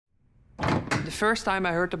The first time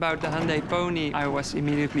I heard about the Hyundai Pony, I was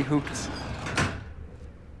immediately hooked.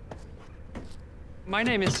 My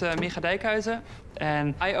name is Micha Dijkhuizen,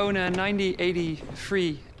 and I own a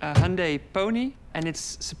 1983 Hyundai Pony, and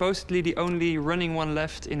it's supposedly the only running one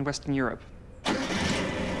left in Western Europe.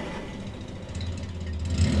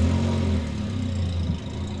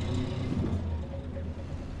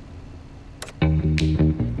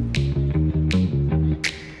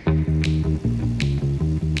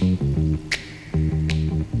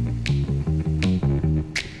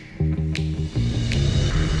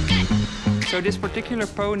 So this particular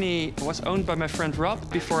pony was owned by my friend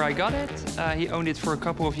Rob before I got it. He owned it for a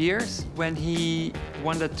couple of years. When he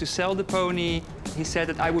wanted to sell the pony, he said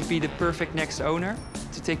that I would be the perfect next owner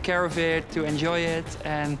to take care of it, to enjoy it.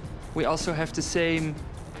 And we also have the same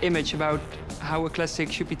image about how a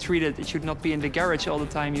classic should be treated. It should not be in the garage all the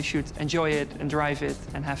time. You should enjoy it and drive it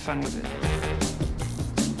and have fun with it.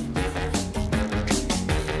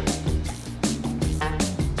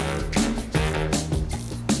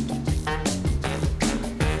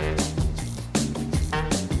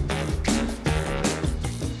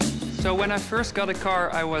 So when I first got a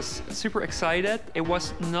car, I was super excited. It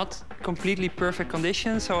was not completely perfect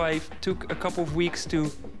condition, so I took a couple of weeks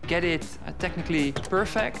to get it technically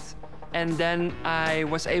perfect. And then I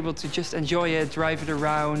was able to just enjoy it, drive it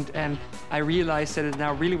around, and I realized that it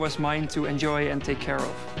now really was mine to enjoy and take care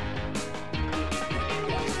of.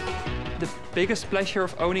 The biggest pleasure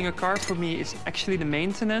of owning a car for me is actually the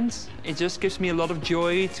maintenance. It just gives me a lot of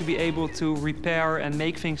joy to be able to repair and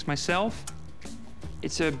make things myself.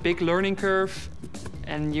 It's a big learning curve,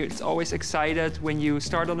 and it's always excited when you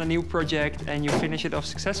start on a new project and you finish it off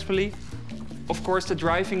successfully. Of course, the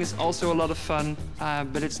driving is also a lot of fun,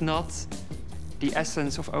 but it's not the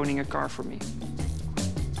essence of owning a car for me.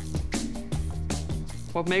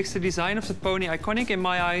 What makes the design of the Pony iconic in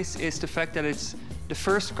my eyes is the fact that it's the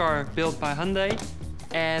first car built by Hyundai,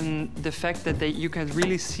 and the fact that you can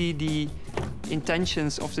really see the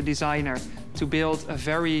intentions of the designer to build a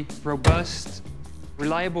very robust,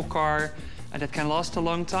 reliable car that can last a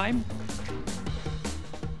long time.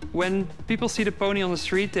 When people see the Pony on the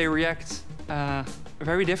street, they react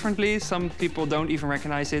very differently. Some people don't even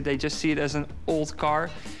recognize it, they just see it as an old car.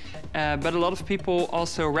 But a lot of people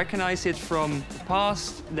also recognize it from the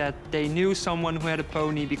past, that they knew someone who had a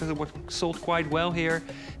pony because it was sold quite well here.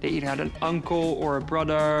 They either had an uncle or a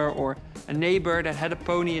brother or a neighbor that had a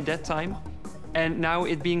pony at that time. And now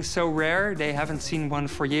it being so rare, they haven't seen one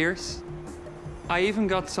for years. I even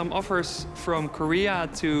got some offers from Korea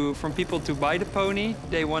from people to buy the pony.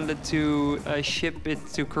 They wanted to ship it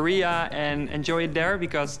to Korea and enjoy it there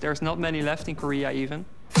because there's not many left in Korea even.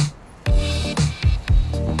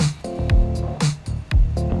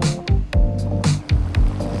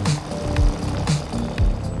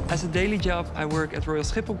 As a daily job, I work at Royal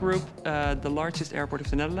Schiphol Group, the largest airport of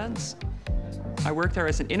the Netherlands. I work there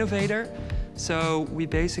as an innovator. So we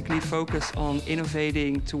basically focus on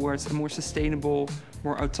innovating towards a more sustainable,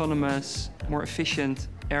 more autonomous, more efficient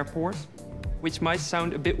airport, which might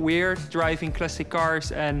sound a bit weird, driving classic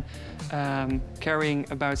cars and caring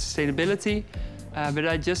about sustainability. But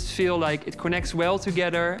I just feel like it connects well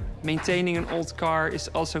together. Maintaining an old car is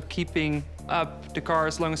also keeping up the car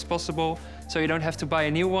as long as possible, so you don't have to buy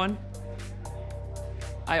a new one.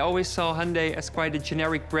 I always saw Hyundai as quite a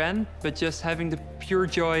generic brand, but just having the pure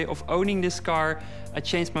joy of owning this car, I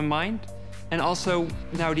changed my mind. And also,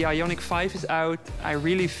 now the IONIQ 5 is out, I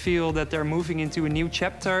really feel that they're moving into a new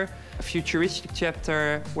chapter, a futuristic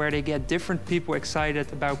chapter, where they get different people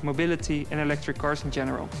excited about mobility and electric cars in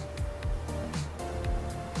general.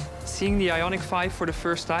 Seeing the IONIQ 5 for the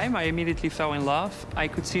first time, I immediately fell in love. I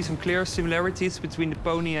could see some clear similarities between the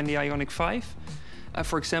Pony and the IONIQ 5.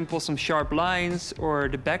 For example, some sharp lines or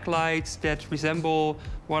the backlights that resemble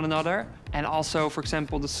one another. And also, for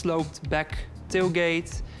example, the sloped back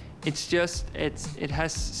tailgate. It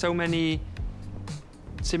has so many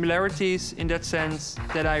similarities in that sense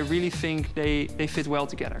that I really think they fit well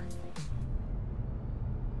together.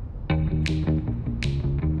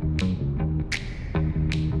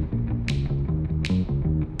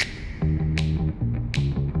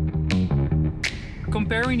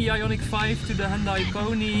 Comparing the IONIQ 5 to the Hyundai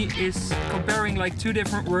Pony is comparing like two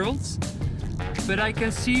different worlds. But I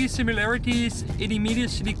can see similarities. It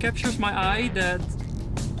immediately captures my eye that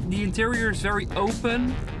the interior is very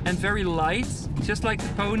open and very light. Just like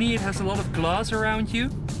the Pony, it has a lot of glass around you.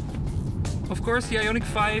 Of course, the IONIQ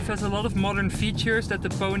 5 has a lot of modern features that the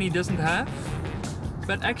Pony doesn't have.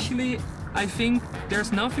 But actually, I think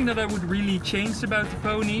there's nothing that I would really change about the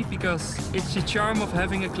Pony because it's the charm of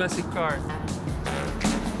having a classic car.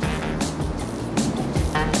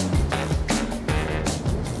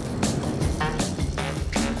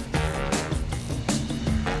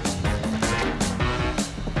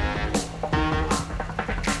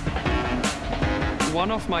 One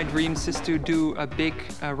of my dreams is to do a big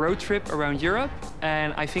road trip around Europe,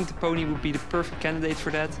 and I think the Pony would be the perfect candidate for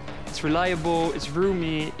that. It's reliable, it's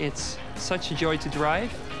roomy, it's such a joy to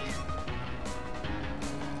drive.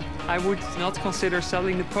 I would not consider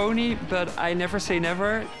selling the Pony, but I never say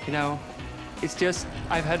never. You know, it's just,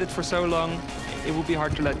 I've had it for so long, it would be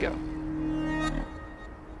hard to let go.